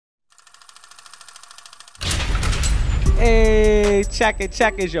Hey, check it,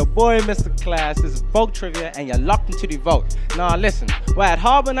 it's your boy, Mr. Klazz. This is Vote Trivia, and you're locked into the vote. Now, listen, we're at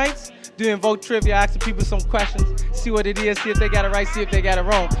Harbour Nights doing Vote Trivia, asking people some questions, see what it is, see if they got it right, see if they got it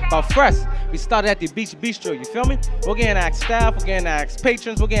wrong. But first, we started at the Beach Bistro, you feel me? We're going to ask staff, we're going to ask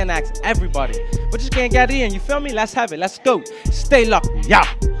patrons, we're going to ask everybody. We're just going to get in, you feel me? Let's have it, let's go. Stay locked, yeah.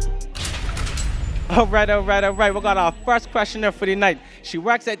 All right. We got our first questioner for the night. She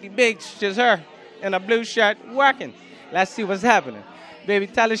works at the beach, just her in a blue shirt working. Let's see what's happening. Baby,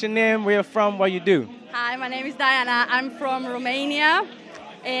 tell us your name, where you're from, what you do. Hi, my name is Diana. I'm from Romania,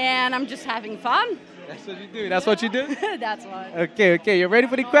 and I'm just having fun. That's what you do? That's what you do? That's right. Okay. You ready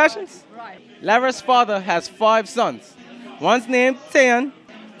for the questions? Right. Lara's father has 5 sons. One's named 10,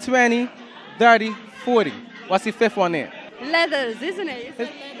 20, 30, 40. What's the 5th one name? Leathers, isn't it?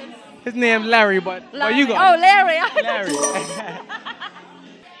 His name's Larry, but Larry. you go. Oh, Larry. Larry.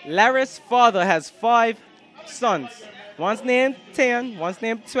 Lara's father has 5 sons. One's named 10, one's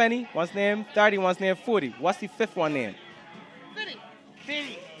named 20, one's named 30, one's named 40. What's the 5th one name?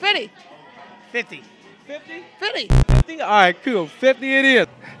 50. 50. 50. All right, cool. 50 it is.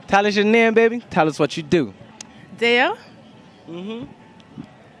 Tell us your name, baby. Tell us what you do. Dale.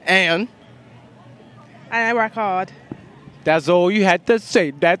 And I work hard. that's all you had to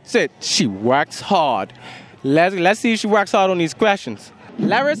say. That's it. She works hard. Let's see if she works hard on these questions.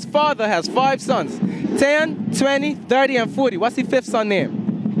 Lara's father has 5 sons. 10, 20, 30, and 40. What's the 5th son name?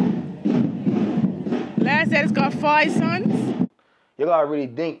 Larry said it's got 5 sons. You gotta really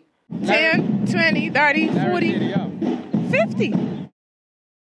think. 10, 20, 30, 40, 50.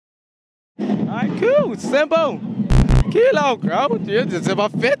 All right, cool. Simple. Kilo, bro. It's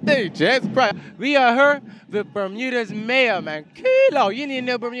about 50. Jesus Christ. We are here with Bermuda's mayor, man. Kilo. You need to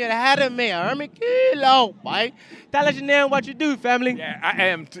know Bermuda had a mayor. I mean, Kilo, right? Tell us your name, what you do, family. Yeah, I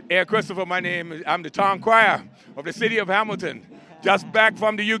am Air Christopher. My name is, I'm the town crier of the city of Hamilton. Just back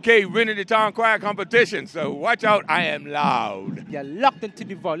from the UK, winning the town crier competition. So watch out, I am loud. You're locked into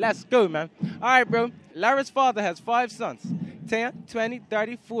the vote. Let's go, man. All right, bro. Lara's father has 5 sons. 10, 20,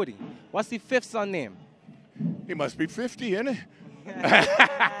 30, 40. What's the 5th son name? He must be 50, isn't he?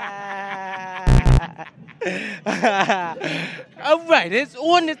 All right, it's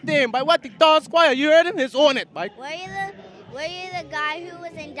on this thing. By what the town squire, you heard him? It's on it, Mike. Were you the guy who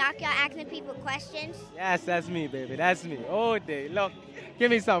was in dockyard asking people questions? Yes, that's me, baby. That's me. All day. Look,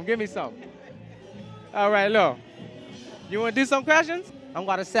 give me some. All right, look. You want to do some questions? I've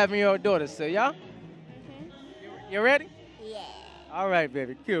got a 7-year-old daughter, so yeah? You ready? Yeah. All right,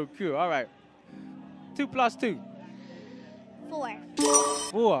 baby. Cool. All right. 2 plus 2. 4.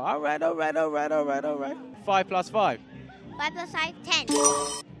 4. All right. 5 plus 5. 5 plus 5, 10.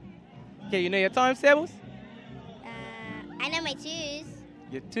 Okay, you know your times tables? I know my 2's.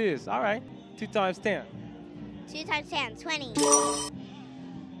 Your 2's. All right. 2 times 10. 2 times 10, 20.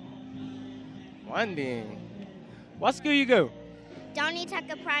 1 ding. What school you go? Donnie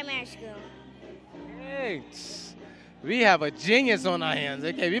Tucker Primary School. Hey, we have a genius on our hands.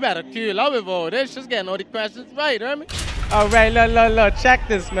 Okay, we better kill up with all this. She's getting all the questions right, hear me? All right, look, check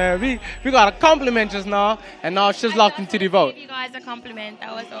this, man. We got a compliment just now, and now she's locked into the vote. Give you guys a compliment.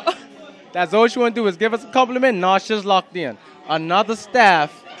 That was all. That's all she want to do is give us a compliment. Now she's locked in. Another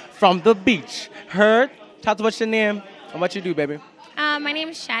staff from the beach. Heard? Tell us what's your name and what you do, baby. My name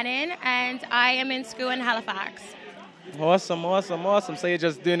is Shannon, and I am in school in Halifax. Awesome. So you're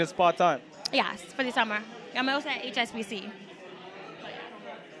just doing this part-time? Yes, for the summer. I'm also at HSBC.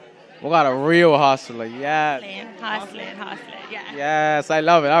 We got a real hustler, yes. Hustling, yeah. Yes, I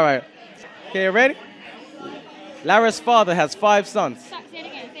love it. All right. Okay, you ready? Lara's father has 5 sons. Say it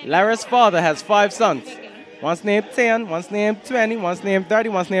again. Lara's father has 5 sons. One's named 10, one's named 20, one's named 30,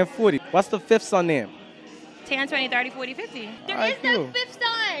 one's named 40. What's the 5th son name? 10, 20, 30, 40, 50. There All right, is cool. no 5th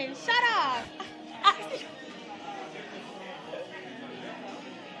son. Shut up.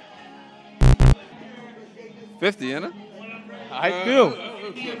 50, isn't it? I do.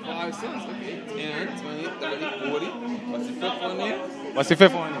 Okay, 5 cents. Okay, 10, 20, 30, 40. What's the 5th one name? What's the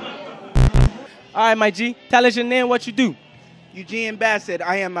 5th one? All right, my G. Tell us your name, what you do. Eugene Bassett.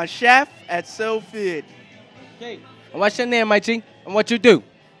 I am a chef at Soul Food. Okay. And what's your name, my G? And what you do?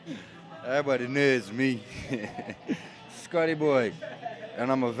 Everybody knows me. Scotty Boy.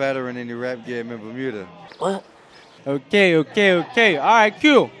 And I'm a veteran in the rap game in Bermuda. What? Okay. All right,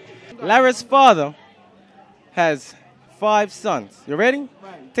 cool. Lara's father has 5 sons. You ready?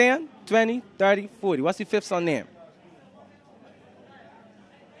 Right. 10, 20, 30, 40. What's the 5th son name?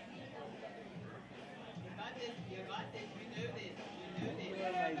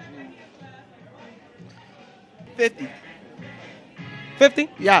 $50. 50?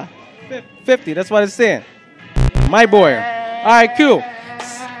 Yeah. 50, that's what it's saying. My boy. All right, cool.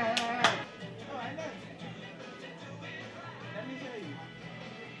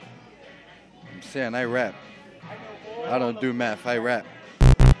 I'm saying I rap. I don't do math, I rap.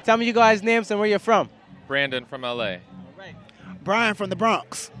 Tell me you guys' names and where you're from. Brandon from LA. Brian from the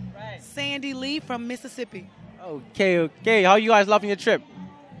Bronx. Sandy Lee from Mississippi. Okay. How you guys loving your trip?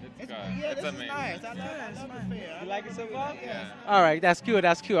 It's amazing. Nice. I love it. You like it so far? Yeah. All right, that's cool.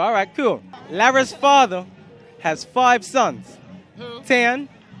 All right, cool. Larry's father has 5 sons. Who? 10,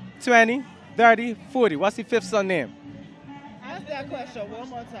 20, 30, 40. What's the 5th son name? Ask that question one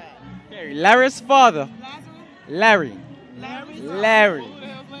more time. Larry's father. Larry. Who the hell's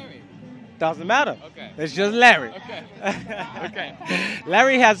Larry? Doesn't matter. Okay. It's just Larry. Okay. Okay.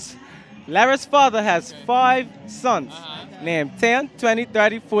 Larry's father has 5 sons. Named 10, 20,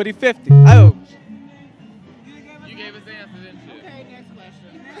 30, 40, 50. Oh. You gave us the answer, didn't you? Okay, next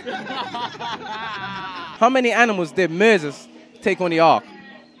question. How many animals did Moses take on the ark?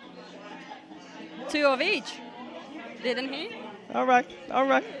 2 of each. Didn't he? All right.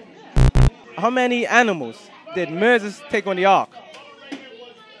 How many animals did Moses take on the ark?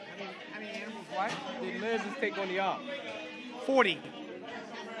 What did Moses take on the ark? 40.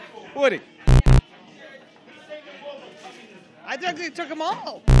 40. I think they took them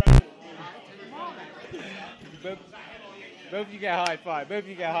all. Both of you get high five.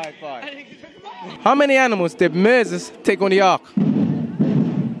 How many animals did Moses take on the ark?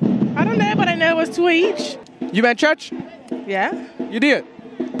 I don't know, but I know it was 2 each. You went to church? Yeah. You did?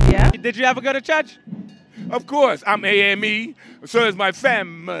 Yeah. Did you ever go to church? Of course, I'm AME, so is my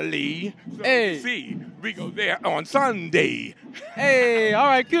family. So Hey. see, we go there on Sunday. Hey, all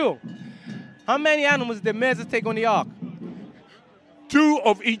right, cool. How many animals did Moses take on the ark? 2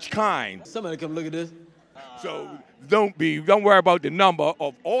 of each kind. Somebody come look at this. So don't worry about the number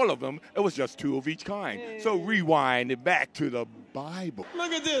of all of them. It was just 2 of each kind. So rewind it back to the Bible.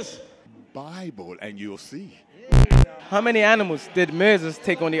 Look at this. Bible, and you'll see. How many animals did Moses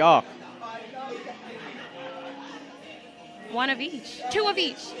take on the ark? 1 of each. 2 of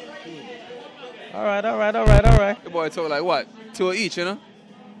each. All right. The boy told like what? 2 of each, you know?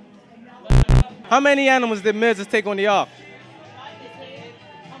 How many animals did Moses take on the ark?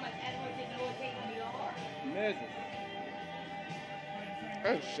 Moses.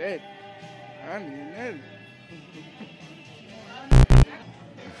 Oh, shit. I need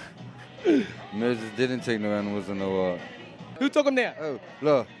that. Moses didn't take no animals in the ark. Who took him there? Oh,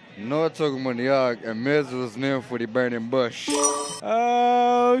 look. Noah took him on the ark, and Moses was named for the burning bush.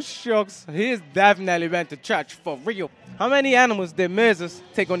 Oh, shucks. He's definitely went to church for real. How many animals did Moses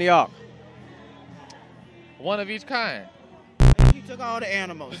take on the ark? 1 of each kind. He took all the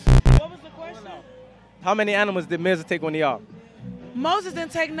animals. What was the question? How many animals did Moses take on the ark? Moses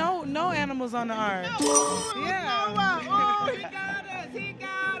didn't take no animals on the ark. Yeah. Oh, he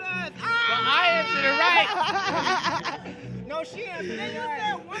got us. I answered it right. No, she answered it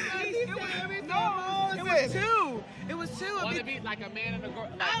right. It was 2. 1 of each, like a man and a girl.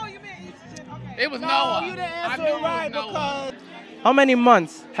 Oh, you meant okay. It was Noah. You didn't I answer knew it it was right Noah. because How many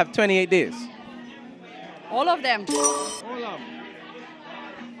months have 28 days? All of them.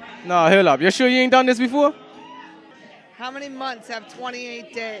 No, hold up. You sure you ain't done this before? how many months have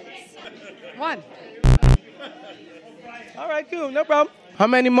 28 days? 1. All right, cool. No problem. How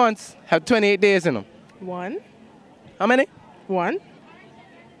many months have 28 days in them? 1. How many? 1.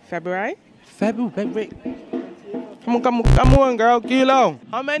 February. February. Come on, girl. Kilo.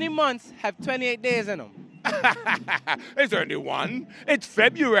 How many months have 28 days in them? There's only 1. It's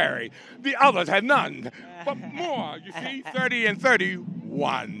February. The others have none. But more, you see, 30 and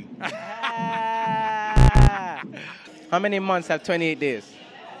 31. How many months have 28 days?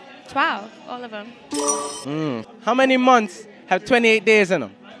 12. All of them. How many months have 28 days in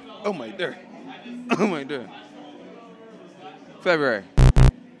them? Oh my dear. Oh my dear. February.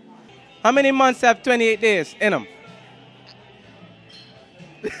 How many months have 28 days in them?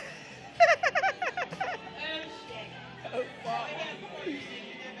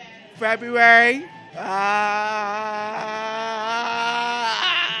 February.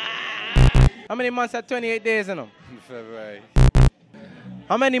 How many months have 28 days in them? February.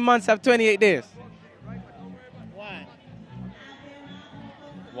 How many months have 28 days?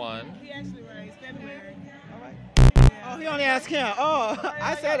 1. He actually right. It's February. Oh, he only asked him. Oh,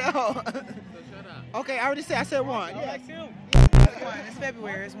 I said, oh. Okay, I already said, I said 1. Yeah. It's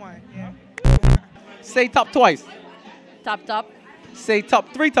February. It's 1. Yeah. Say top twice. Top. Say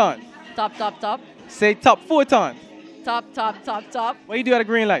top 3 times. Top. Say top 4 times. Top. What you do at a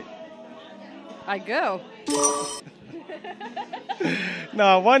green light? I go.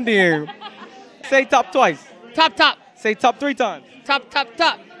 No, one day. Say top twice. Top, top. Say top 3 times. Top, top,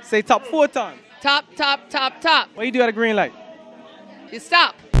 top. Say top 4 times. Top, top, top, top. What do you do at a green light? You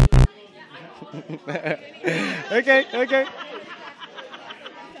stop. Okay.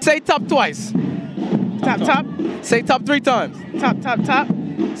 Say top twice. Top, top. Say top 3 times. Top, top, top.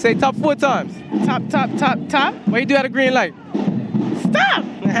 Say top 4 times. Top, top, top, top. What do you do at a green light? Stop.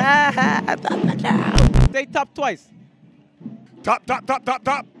 Say top twice. Top, top, top, top,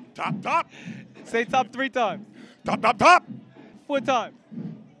 top. Top, top. Say top 3 times. Top, top, top. 4 times.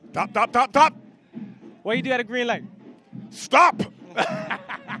 Top, top, top, top. What do you do at a green light? Stop.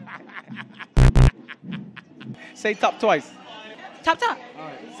 Say top twice. Top, top.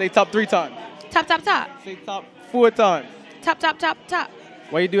 Say top 3 times. Top, top, top. Say top 4 times. Top, top, top, top.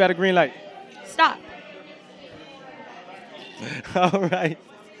 What do you do at a green light? Stop. All right.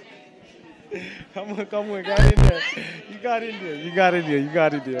 Come on. Got in there. You got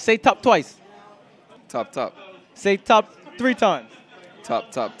in there. Say top twice. Top, top. Say top 3 times.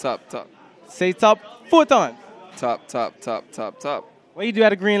 Top, top, top, top. Say top 4 times. Top, top, top, top, top. What do you do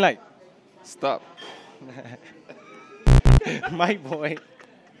at a green light? Stop. My boy.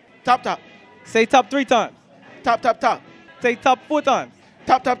 Top, top. Say top 3 times. Top, top, top. Say top 4 times.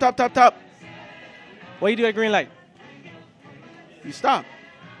 Top, top, top, top, top. What do you do at a green light? You stop.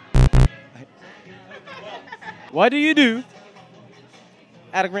 What do you do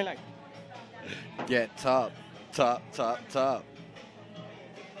at a green light? Get top, top, top, top.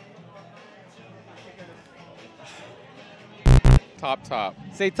 Top, top.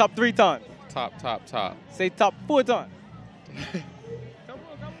 Say top 3 times. Top, top, top. Say top 4 times.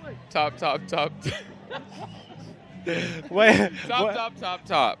 Top, top, top. What Top,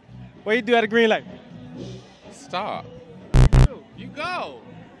 top. do you do at a green light? Stop. You go.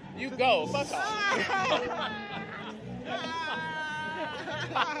 Fuck off.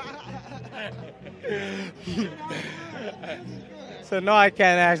 So no, I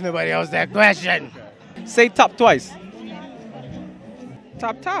can't ask nobody else that question. Say top twice.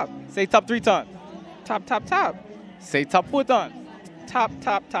 Top, top. Say top 3 times. Top, top, top. Say top 4 times. Top,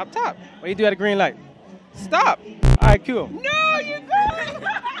 top, top, top. What do you do at a green light? Stop. All right, cool. No, you go.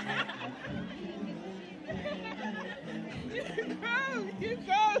 You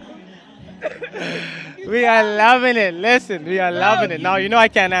go. We are loving it. Listen, we are loving it. Now, you know I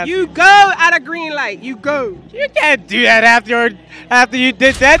can't answer. You go at a green light. You go. You can't do that after you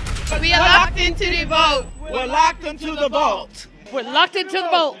did that. We are locked into the vote. We're locked into the vault. We're locked into the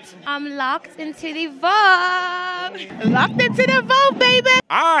vault. I'm locked into the vote. Locked into the vote, baby.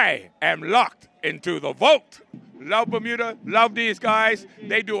 I am locked into the vote. Love Bermuda, love these guys.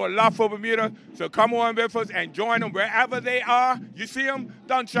 They do a lot for Bermuda. So come on with us and join them wherever they are. You see them?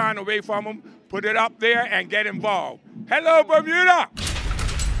 Don't shine away from them. Put it up there and get involved. Hello, Bermuda.